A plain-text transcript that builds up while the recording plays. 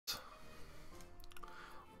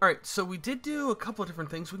Alright, so we did do a couple of different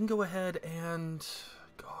things. We can go ahead and...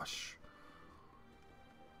 Gosh.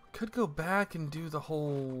 Could go back and do the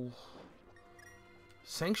whole...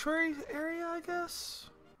 sanctuary area, I guess?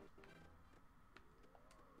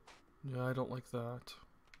 Yeah, I don't like that.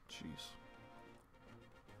 Jeez.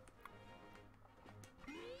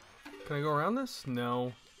 Can I go around this?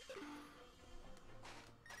 No.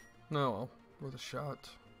 No, well, worth a shot.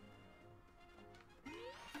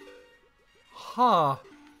 Huh.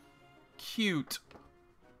 Cute.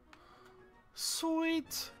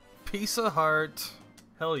 Sweet. Piece of heart.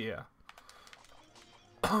 Hell yeah.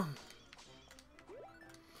 What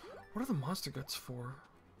are the monster guts for?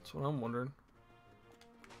 That's what I'm wondering.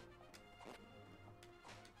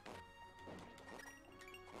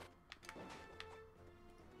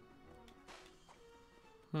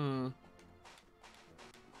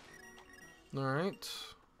 Alright.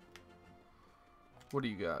 What do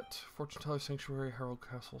you got? Fortune Teller, Sanctuary, Herald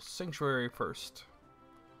Castle. Sanctuary first.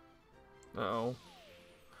 Uh-oh.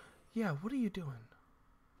 Yeah, what are you doing?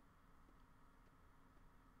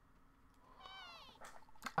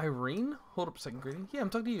 Irene? Hold up a second, greeting. Yeah, I'm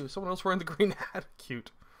talking to you. Someone else wearing the green hat.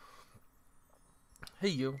 Cute. Hey,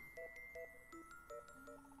 you.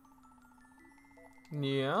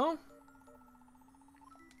 Yeah?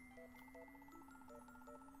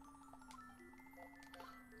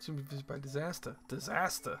 Seem to be visited by disaster.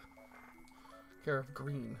 Disaster. Care of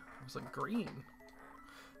green. I was like, green?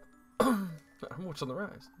 What's on the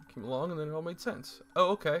rise? Came along and then it all made sense. Oh,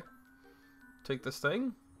 okay. Take this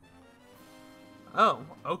thing. Oh,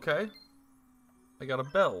 okay. I got a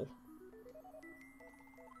bell.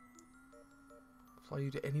 Fly you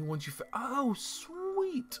to any ones you oh,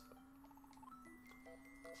 sweet.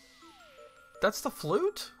 That's the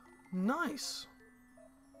flute? Nice.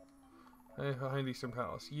 Hey, behind Eastern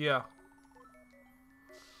Palace. Yeah.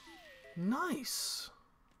 Nice.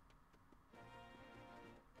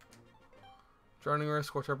 Drowning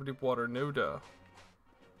risk, watch out for deep water. No duh.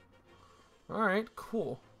 Alright,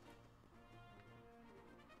 cool.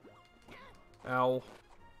 Ow.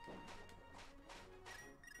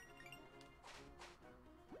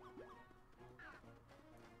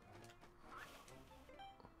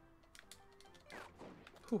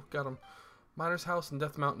 Ooh, got him. Miner's House and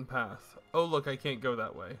Death Mountain Path. Oh, look, I can't go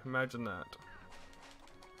that way. Imagine that.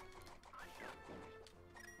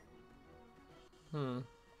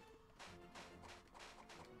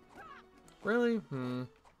 Really?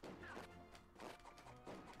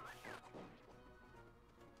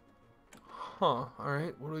 Huh.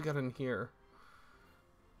 Alright, what do we got in here?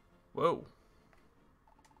 Whoa.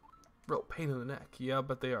 Real pain in the neck. Yeah, I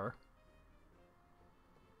bet they are.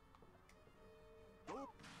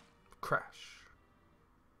 Crash.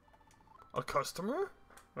 A customer?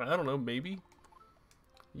 I don't know, maybe.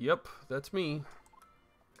 Yep, that's me.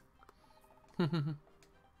 That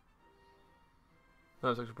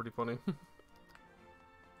was actually pretty funny.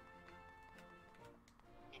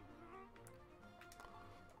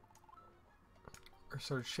 I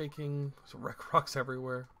started shaking. There's wreck rocks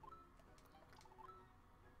everywhere.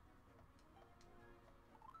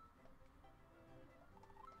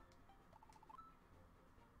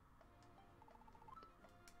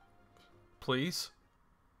 Please.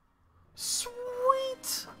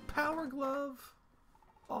 Sweet! Power glove.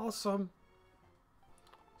 Awesome.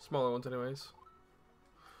 Smaller ones anyways.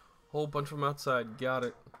 Whole bunch of them outside. Got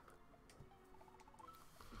it.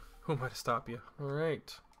 Who am I to stop you?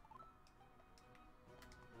 Alright.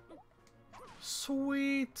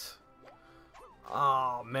 Sweet.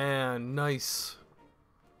 Oh man, nice.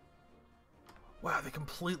 Wow, they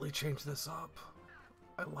completely changed this up.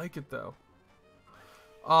 I like it though.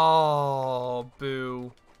 Oh,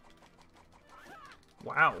 boo.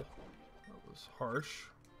 Wow. That was harsh.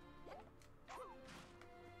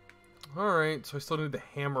 Alright, so I still need the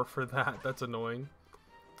hammer for that. That's annoying.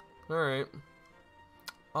 Alright.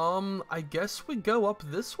 I guess we go up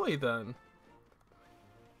this way then.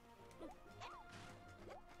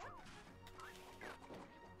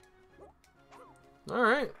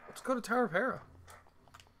 Alright, let's go to Tower of Hera.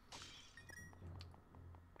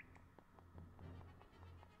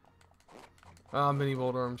 Ah, mini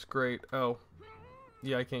bolt arms, great. Oh.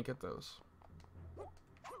 Yeah, I can't get those.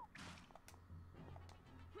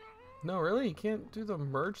 No, really? You can't do the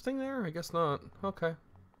merge thing there? I guess not. Okay.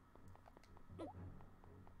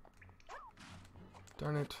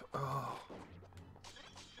 Darn it. Oh.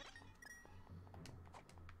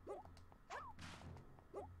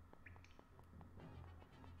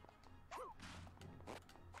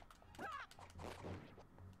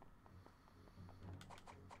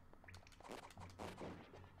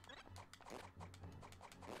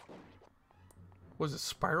 Was it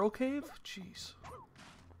Spiral Cave? Jeez.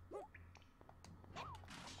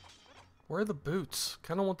 Where are the boots?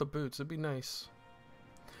 Kind of want the boots. It'd be nice.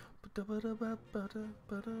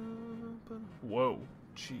 Whoa.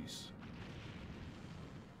 Jeez.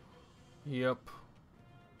 Yep.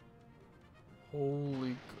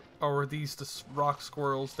 Holy... Oh, are these the rock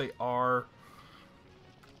squirrels? They are.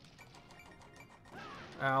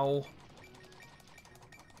 Ow.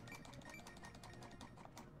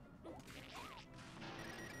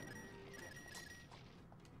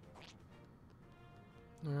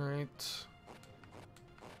 Alright.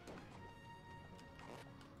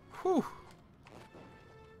 Whew.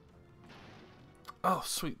 Oh,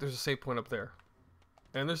 sweet. There's a save point up there.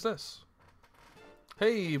 And there's this.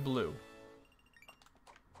 Hey, blue.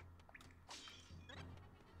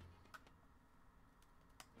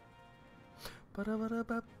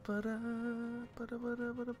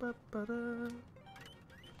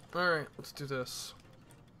 Alright, let's do this.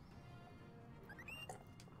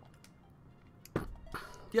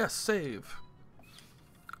 Yes, save.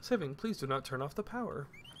 Saving, please do not turn off the power.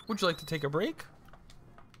 Would you like to take a break?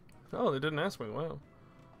 Oh, they didn't ask me. Wow.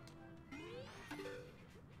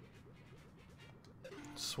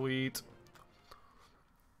 Sweet.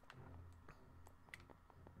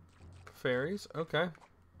 Fairies, okay.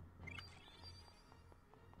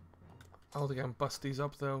 I don't think I can bust these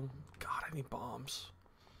up though. God, I need bombs.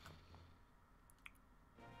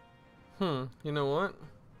 You know what?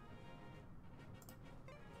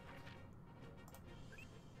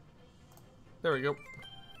 There we go.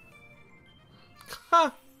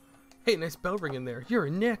 Ha! Hey, nice bell ring in there. You're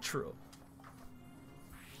a natural.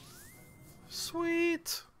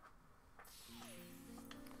 Sweet.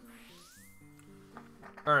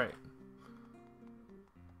 Alright.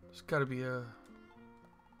 There's gotta be a...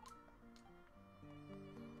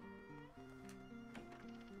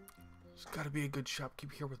 There's gotta be a good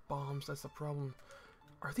shopkeep here with bombs. That's the problem.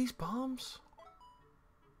 Are these bombs?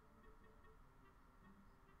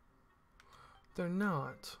 They're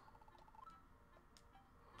not.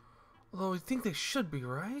 Although I think they should be,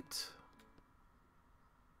 right?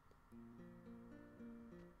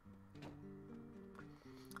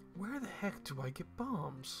 Where the heck do I get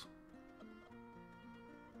bombs?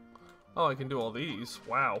 Oh, I can do all these.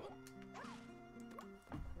 Wow.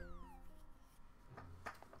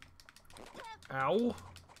 Ow.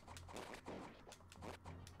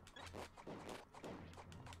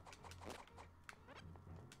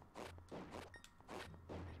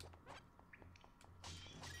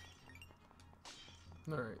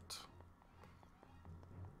 Alright.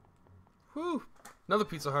 Whew. Another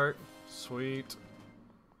Pizza Hut. Sweet.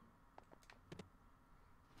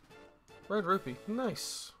 Red rupee.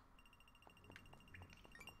 Nice.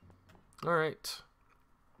 Alright.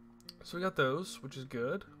 So we got those, which is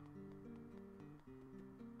good.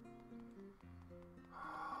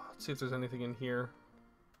 Let's see if there's anything in here.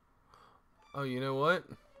 Oh, you know what?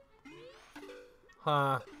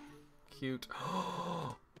 Ha. Cute.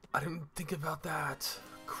 I didn't think about that.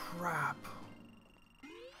 Crap.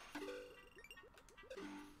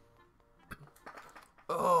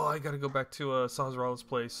 Oh, I gotta go back to Sazral's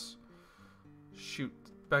place. Shoot.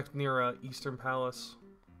 Back near Eastern Palace.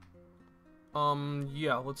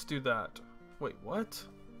 Yeah, let's do that. Wait, what?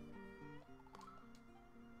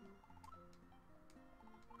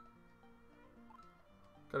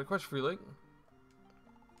 Got a question for you, Lake.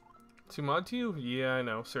 Too mod to you? Yeah, I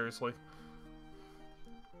know, seriously.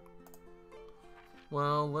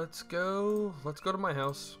 Well, let's go to my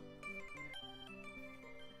house.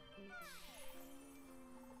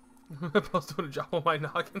 I'm supposed to put a job on my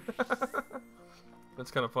noggin. That's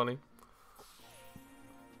kind of funny.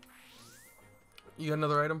 You got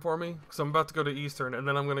another item for me? Because I'm about to go to Eastern, and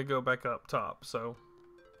then I'm going to go back up top, so...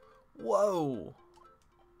 Whoa!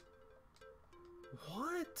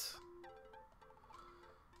 What?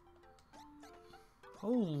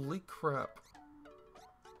 Holy crap.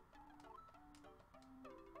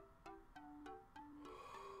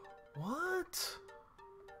 What?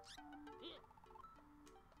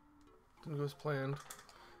 Didn't go as planned.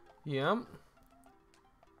 Yep.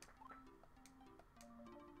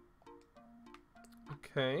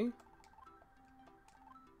 Okay.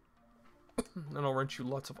 And I'll rent you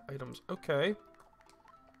lots of items. Okay.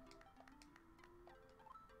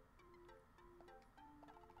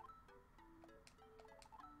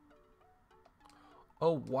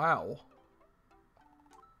 Oh, wow.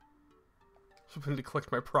 Something to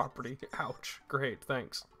collect my property. Ouch. Great,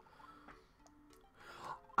 thanks.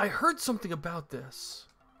 I heard something about this.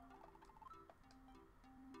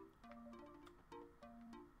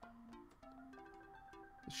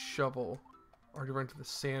 Shovel. Already rented the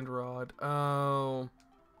sand rod. Oh.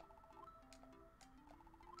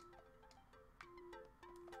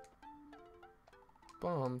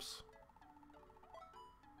 Bombs.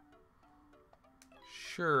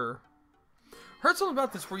 Sure. Heard something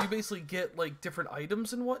about this where you basically get like different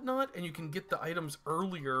items and whatnot, and you can get the items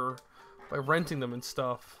earlier by renting them and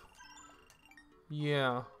stuff.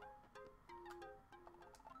 Yeah.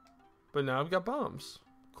 But now I've got bombs.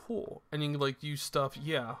 Cool. And you can like use stuff.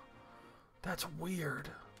 Yeah. That's weird.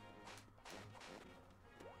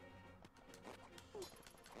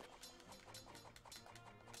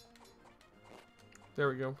 There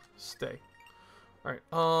we go. Stay. Alright.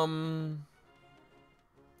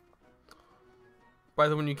 Buy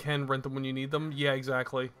them when you can, rent them when you need them. Yeah,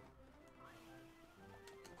 exactly.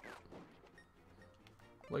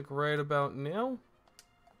 Like right about now?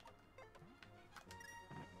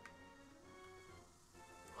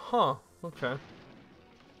 Huh. Okay.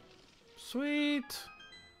 Sweet.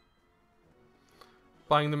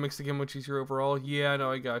 Buying them makes the game much easier overall. Yeah, no,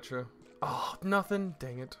 I gotcha. Oh, nothing.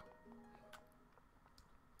 Dang it.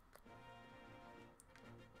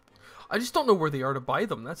 I just don't know where they are to buy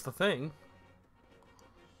them. That's the thing.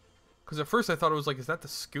 Because at first I thought it was like, is that the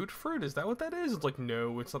scoot fruit? Is that what that is? It's like,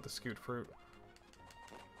 no, it's not the scoot fruit.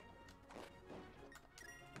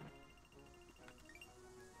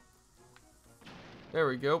 There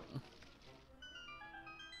we go.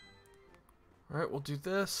 Alright, we'll do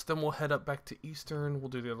this. Then we'll head up back to Eastern. We'll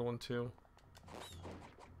do the other one too.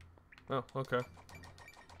 Oh, okay.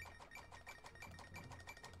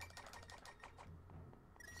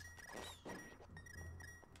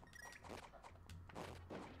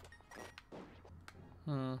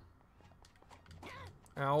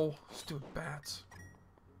 Ow. Stupid bats.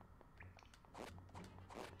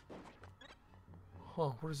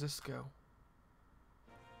 Huh, where does this go?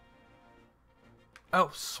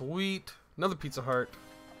 Oh, sweet. Another Pizza Hut.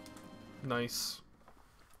 Nice.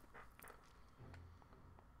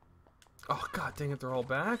 Oh, god dang it, they're all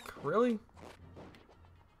back? Really?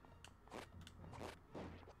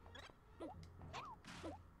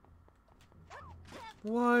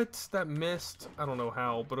 What? That missed? I don't know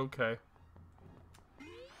how, but okay.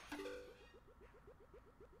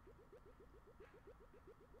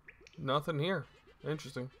 Nothing here.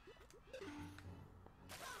 Interesting.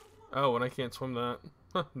 Oh, and I can't swim that.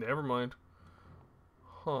 Huh, never mind.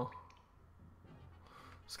 Huh.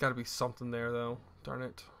 There's gotta be something there, though. Darn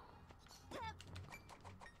it.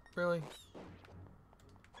 Really?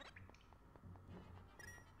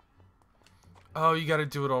 Oh, you gotta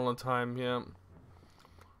do it all the time, yeah.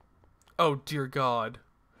 Oh, dear God.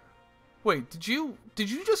 Wait, did you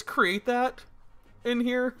just create that in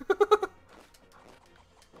here?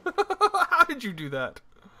 How did you do that?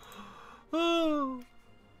 Oh.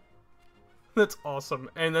 That's awesome.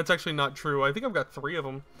 And that's actually not true. I think I've got 3 of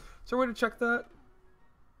them. Is there a way to check that?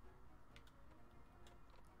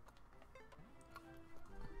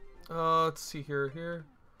 Let's see here. Here.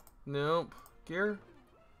 Nope. Gear.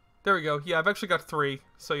 There we go. Yeah, I've actually got 3.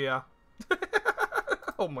 So yeah.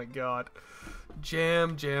 Oh my god.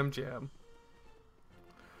 Jam, jam, jam.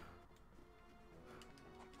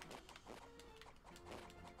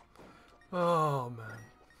 Oh man.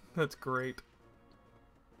 That's great.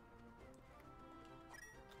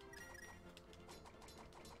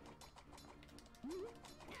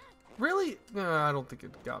 Really? I don't think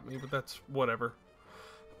it got me, but that's whatever.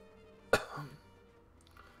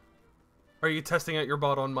 Are you testing out your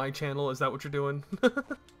bot on my channel? Is that what you're doing?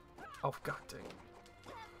 Oh, god dang.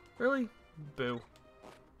 Really? Boo.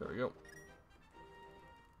 There we go.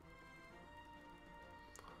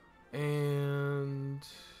 And...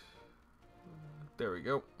 there we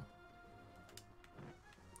go.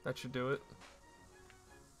 That should do it.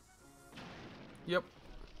 Yep.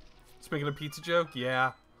 Speaking of pizza joke,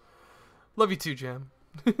 yeah. Love you too, Jam.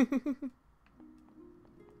 What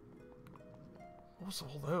was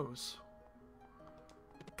all those?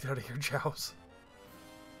 Get out of here, Jows.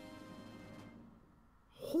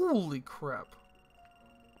 Holy crap.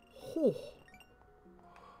 Oh.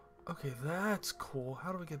 Okay, that's cool.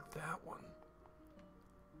 How do we get that one?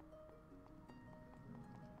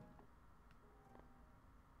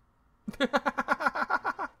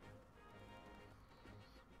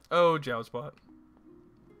 Oh, Jowspot.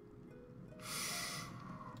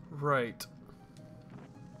 Right.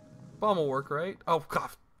 Bomb will work, right? Oh god,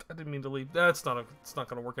 I didn't mean to leave. It's not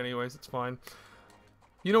gonna work anyways. It's fine.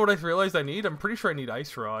 You know what I realized I need? I'm pretty sure I need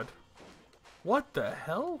Ice Rod. What the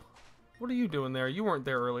hell? What are you doing there? You weren't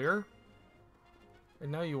there earlier.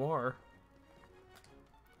 And now you are.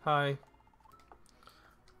 Hi.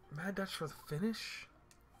 Mad Dash for the finish?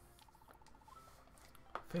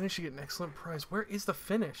 Finish, you get an excellent prize. Where is the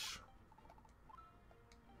finish?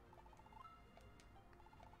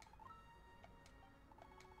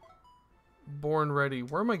 Born ready.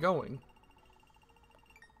 Where am I going?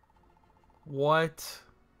 What?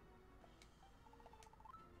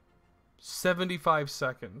 75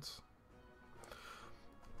 seconds.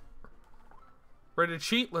 Ready to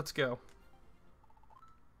cheat? Let's go.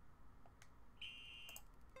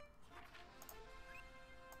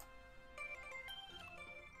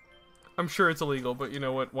 I'm sure it's illegal, but you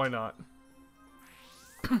know what? Why not?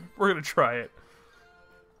 We're gonna try it.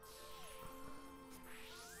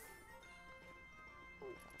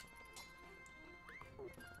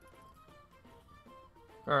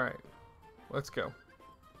 Alright. Let's go.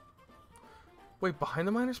 Wait, behind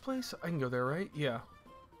the miner's place? I can go there, right? Yeah.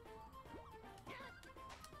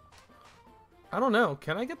 I don't know.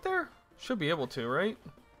 Can I get there? Should be able to, right?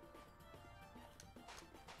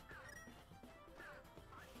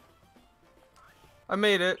 I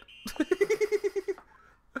made it.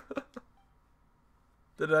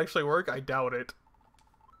 Did it actually work? I doubt it.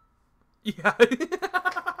 Yeah.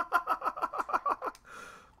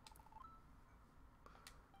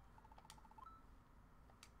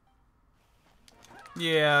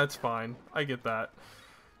 Yeah, it's fine. I get that.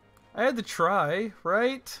 I had to try,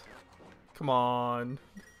 right? Come on.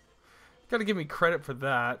 Gotta give me credit for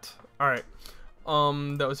that. Alright.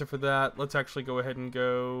 That was it for that. Let's actually go ahead and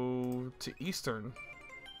go to Eastern.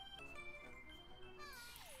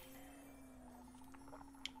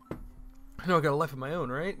 I know I got a life of my own,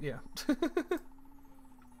 right? Yeah.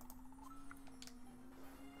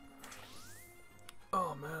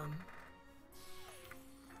 Oh, man.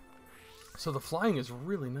 So the flying is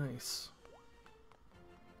really nice.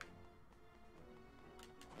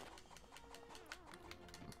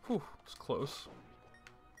 Whew, it's close.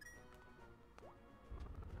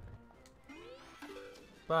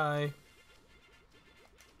 Bye.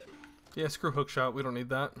 Yeah, screw hookshot. We don't need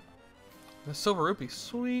that. The silver rupee.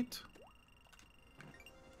 Sweet.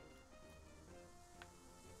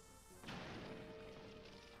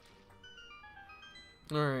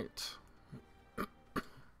 Alright.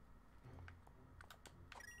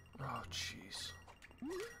 Oh, jeez.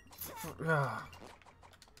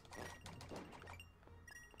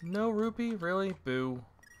 No rupee? Really? Boo.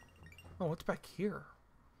 Oh, what's back here?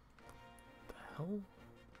 The hell?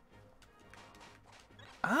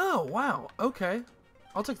 Oh, wow. Okay.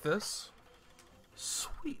 I'll take this.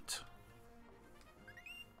 Sweet.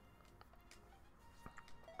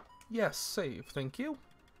 Yes, save. Thank you.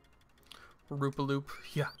 Roop-a-loop.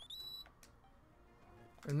 Yeah.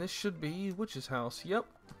 And this should be Witch's house. Yep.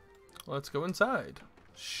 Let's go inside.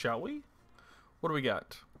 Shall we? What do we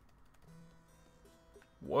got?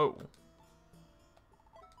 Whoa.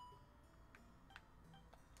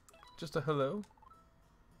 Just a hello?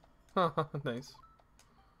 Haha, nice.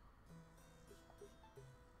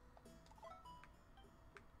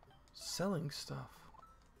 Selling stuff.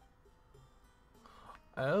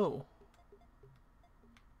 Oh.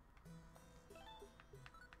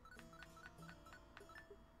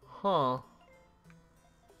 Huh.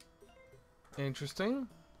 Interesting.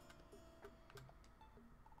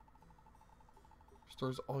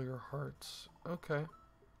 Restores all your hearts. Okay.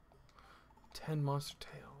 10 monster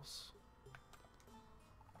tails.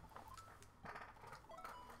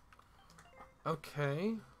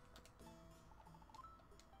 Okay.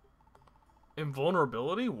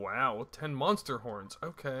 Invulnerability? Wow. 10 monster horns.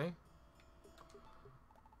 Okay.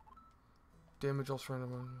 Damage also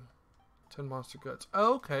random. 10 monster guts.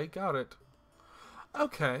 Oh, okay. Got it.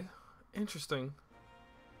 Okay. Interesting.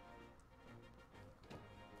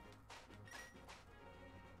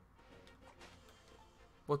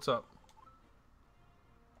 What's up?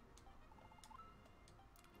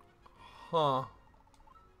 Huh.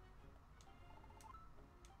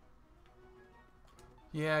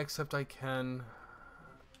 Yeah, except I can.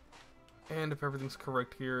 And if everything's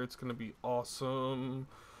correct here, it's gonna be awesome.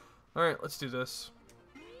 Alright, let's do this.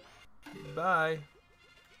 Bye.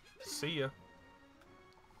 See ya.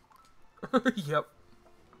 Yep.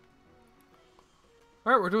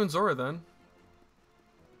 Alright, we're doing Zora then.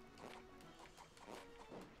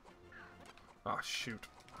 Ah, shoot.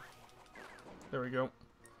 There we go.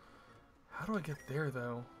 How do I get there,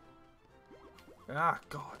 though? Ah,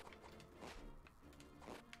 God.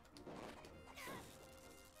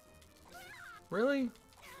 Really?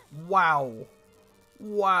 Wow.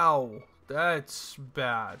 Wow. That's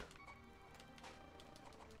bad.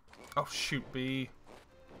 Oh, shoot, B.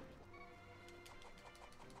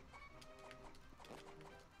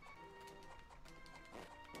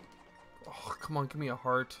 Oh, come on, give me a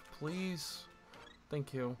heart, please.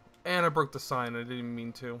 Thank you. And I broke the sign. I didn't even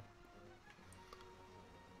mean to.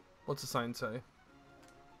 What's the sign say?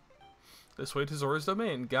 This way to Zora's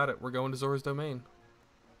Domain. Got it. We're going to Zora's Domain.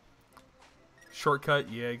 Shortcut?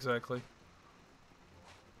 Yeah, exactly.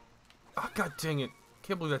 Ah, oh, god dang it.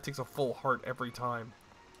 Can't believe that takes a full heart every time.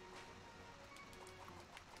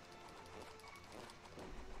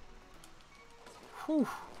 Whew.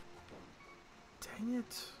 Dang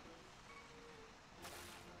it.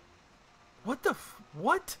 What the f-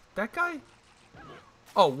 What? That guy?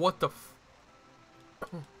 Oh, what the f-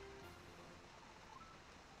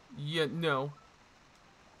 Yeah, no.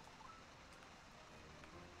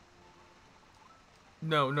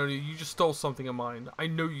 No, you just stole something of mine. I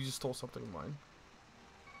know you just stole something of mine.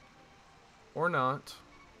 Or not.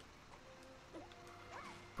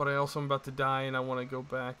 But I also am about to die and I want to go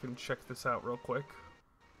back and check this out real quick.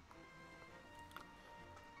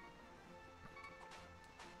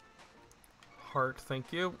 Heart,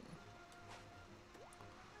 thank you.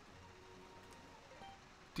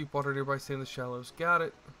 Deep water nearby, stay in the shallows. Got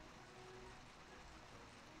it.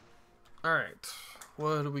 Alright.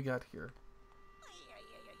 What do we got here?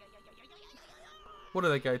 What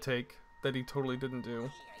did that guy take that he totally didn't do?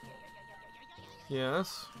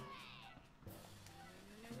 Yes.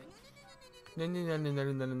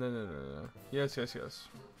 Yes, yes, yes.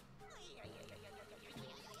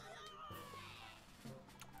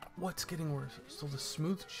 What's getting worse? Still the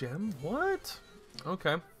smooth gem? What?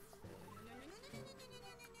 Okay.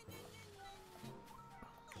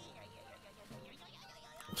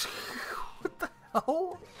 What the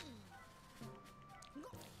hell?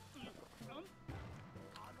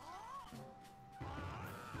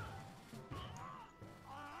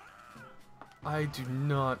 I do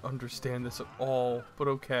not understand this at all, but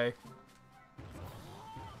okay.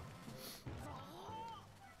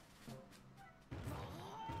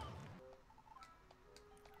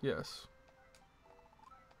 Yes.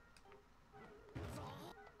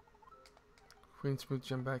 Queen smooth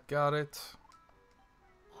gem back, got it.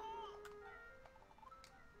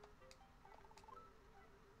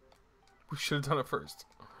 We should have done it first.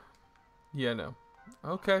 Yeah, no.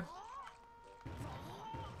 Okay.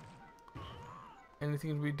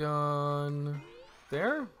 Anything to be done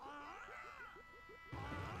there?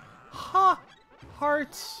 Ha!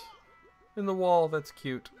 Hearts in the wall. That's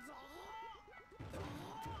cute.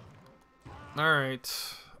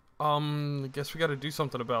 Alright. I guess we gotta do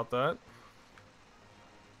something about that.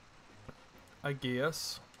 I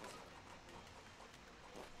guess.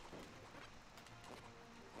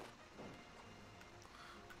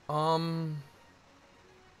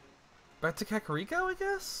 Back to Kakariko, I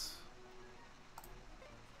guess?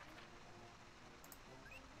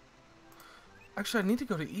 Actually, I need to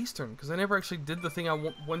go to Eastern, because I never actually did the thing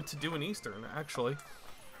I went to do in Eastern, actually.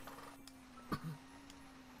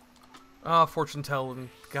 Ah, fortune telling.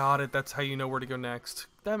 Got it, that's how you know where to go next.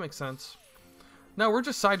 That makes sense. No, we're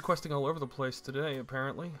just side questing all over the place today,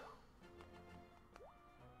 apparently.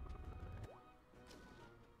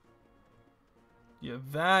 Yeah,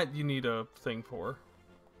 that you need a thing for.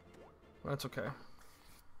 That's okay.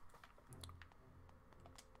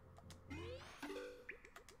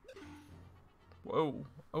 Whoa,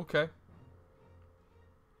 okay.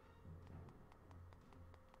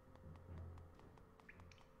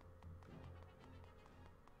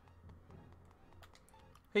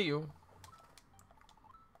 Hey, you.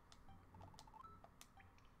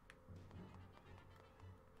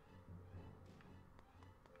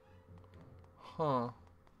 Huh.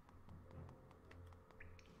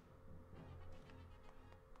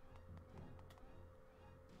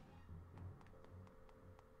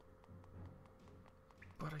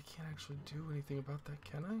 But I can't actually do anything about that,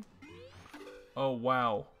 can I? Oh,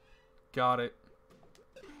 wow. Got it.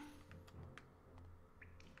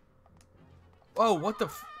 Oh, what the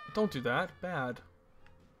f- Don't do that. Bad.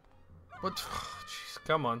 What? Jeez,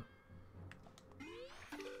 come on.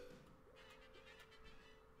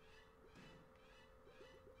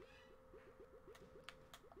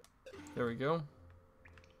 There we go.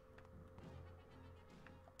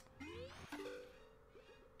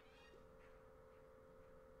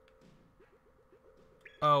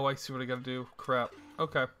 Oh, I see what I gotta do. Crap.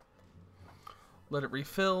 Okay. Let it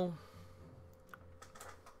refill.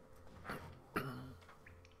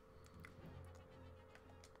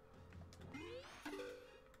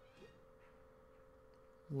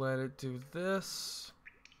 Let it do this.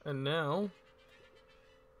 And now...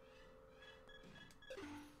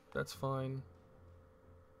 That's fine.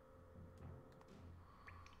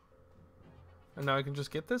 And now I can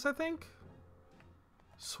just get this, I think?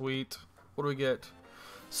 Sweet. What do we get?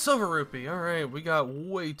 Silver rupee. Alright, we got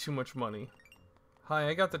way too much money. Hi,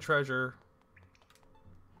 I got the treasure.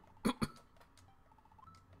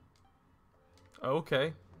 Okay.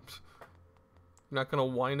 You're not gonna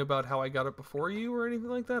whine about how I got it before you or anything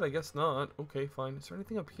like that? I guess not. Okay, fine. Is there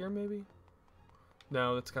anything up here, maybe?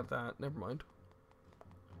 No, it's got that. Never mind.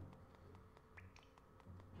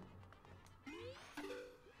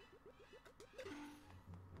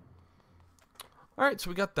 Alright, so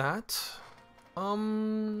we got that.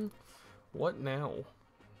 What now?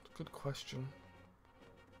 Good question.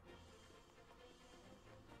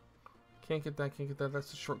 Can't get that, can't get that.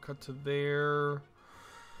 That's a shortcut to there.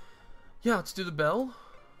 Yeah, let's do the bell.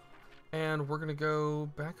 And we're gonna go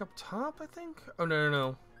back up top, I think? Oh, no, no,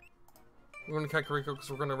 no. We're gonna Kakariko because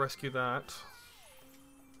we're gonna rescue that.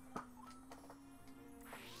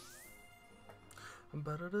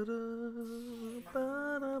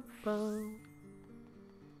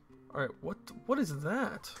 Alright, what is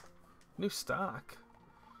that? New stock.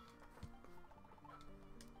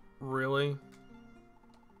 Really?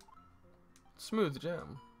 Smooth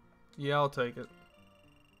gem. Yeah, I'll take it.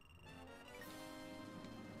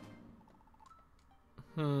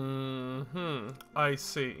 I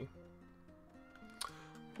see.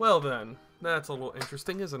 Well then, that's a little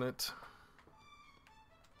interesting, isn't it?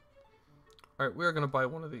 Alright, we're gonna buy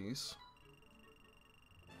one of these.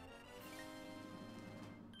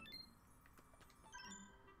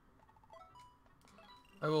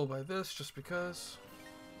 I will buy this just because.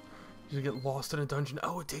 You get lost in a dungeon.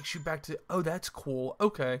 Oh, it takes you back to... Oh, that's cool.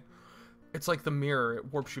 Okay. It's like the mirror.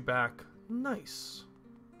 It warps you back. Nice.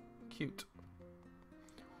 Cute.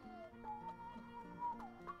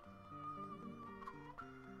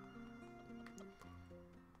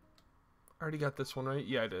 I already got this one, right?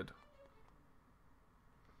 Yeah, I did.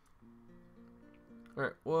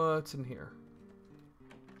 Alright, what's in here?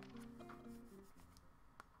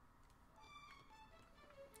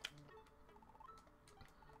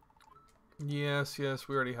 Yes, yes,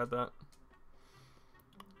 we already had that.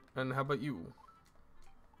 And how about you?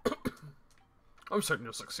 I'm certain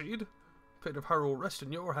you'll succeed. Fate of Hyrule will rest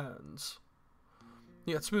in your hands.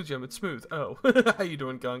 Yeah, it's smooth, Gem. It's smooth. Oh, how you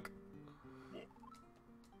doing, Gunk?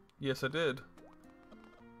 Yes, I did.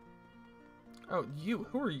 Oh, you?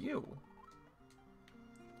 Who are you?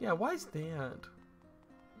 Yeah, why is that?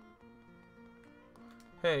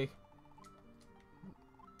 Hey.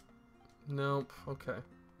 Nope. Okay.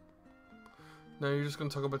 No, you're just gonna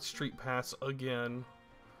talk about Street Pass again.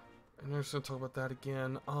 And you're just gonna talk about that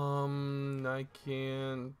again. I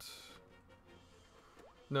can't.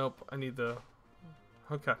 Nope, I need the...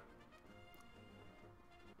 Okay.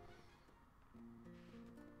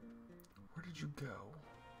 Where did you go?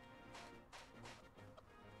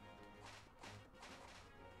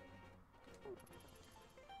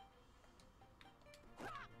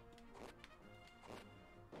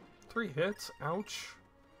 Three hits? Ouch.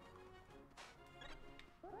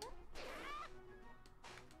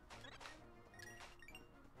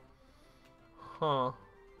 Huh.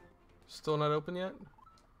 Still not open yet?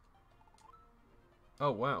 Oh,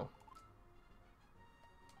 wow.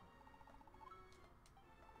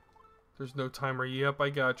 There's no timer. Yep, I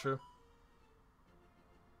gotcha.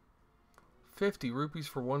 50 rupees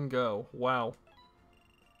for one go. Wow.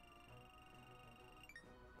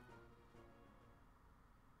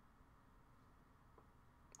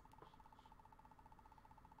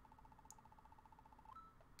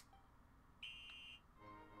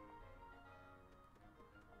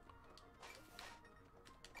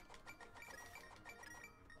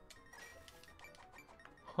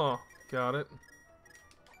 Huh, got it.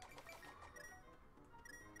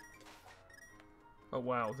 Oh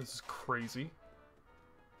wow, this is crazy.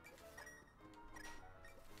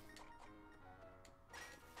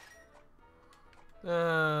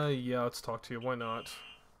 Yeah, let's talk to you. Why not?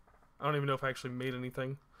 I don't even know if I actually made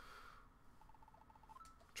anything.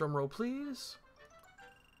 Drum roll, please.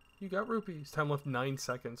 You got rupees. Time left 9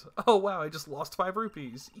 seconds. Oh wow, I just lost 5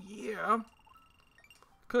 rupees. Yeah.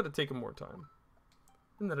 Could have taken more time.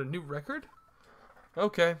 Isn't that a new record?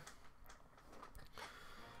 Okay.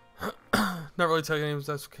 Not really telling anyone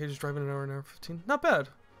that's okay, just driving an hour 15. Not bad.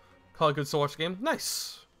 Call it good to watch the game.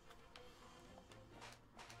 Nice.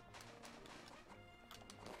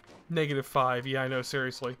 -5. Yeah, I know,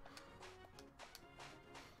 seriously.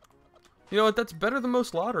 You know what? That's better than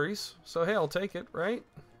most lotteries. So, hey, I'll take it, right?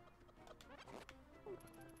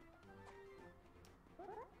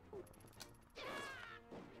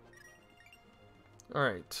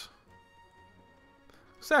 Alright.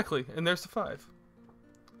 Exactly. And there's the 5.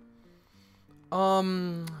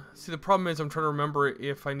 See, the problem is I'm trying to remember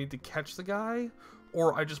if I need to catch the guy,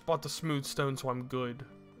 or I just bought the smooth stone, so I'm good.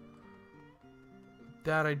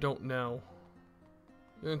 That I don't know.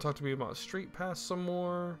 You're gonna talk to me about street pass some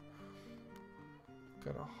more.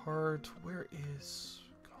 Got a heart. Where is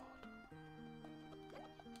God?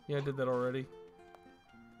 Yeah, I did that already.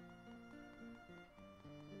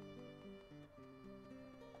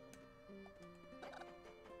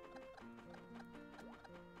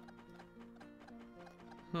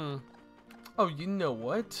 Oh, you know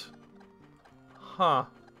what? Huh.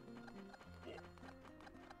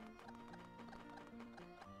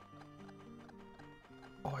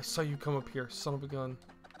 Oh, I saw you come up here, son of a gun.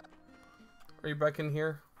 Are you back in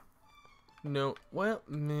here? No. Well,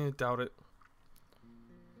 meh, doubt it.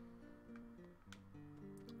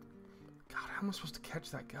 God, how am I supposed to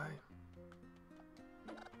catch that guy?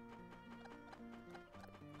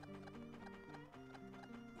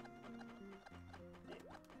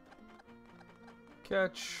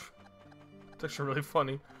 Catch. It's actually really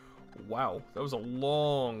funny. Wow, that was a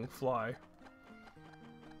long fly.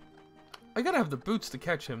 I gotta have the boots to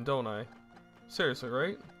catch him, don't I? Seriously,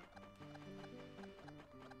 right?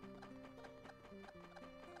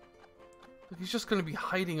 Like, he's just gonna be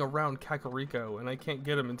hiding around Kakariko, and I can't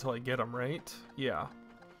get him until I get him, right? Yeah.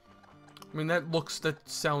 I mean, that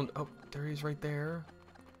sound... Oh, there he is right there.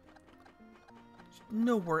 There's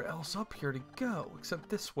nowhere else up here to go, except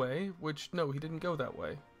this way, which, no, he didn't go that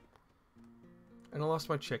way. And I lost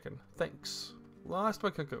my chicken. Thanks. Lost my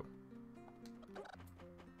cuckoo.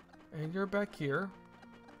 And you're back here.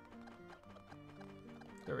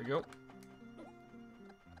 There we go.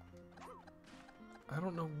 I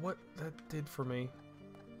don't know what that did for me.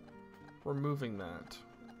 Removing that.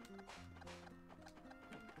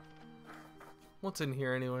 What's in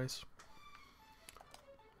here anyways?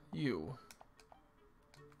 You.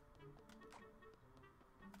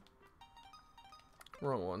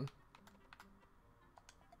 Wrong one.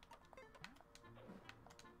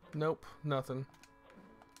 Nope, nothing.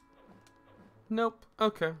 Nope.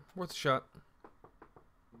 Okay, worth a shot.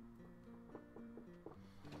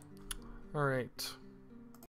 Alright.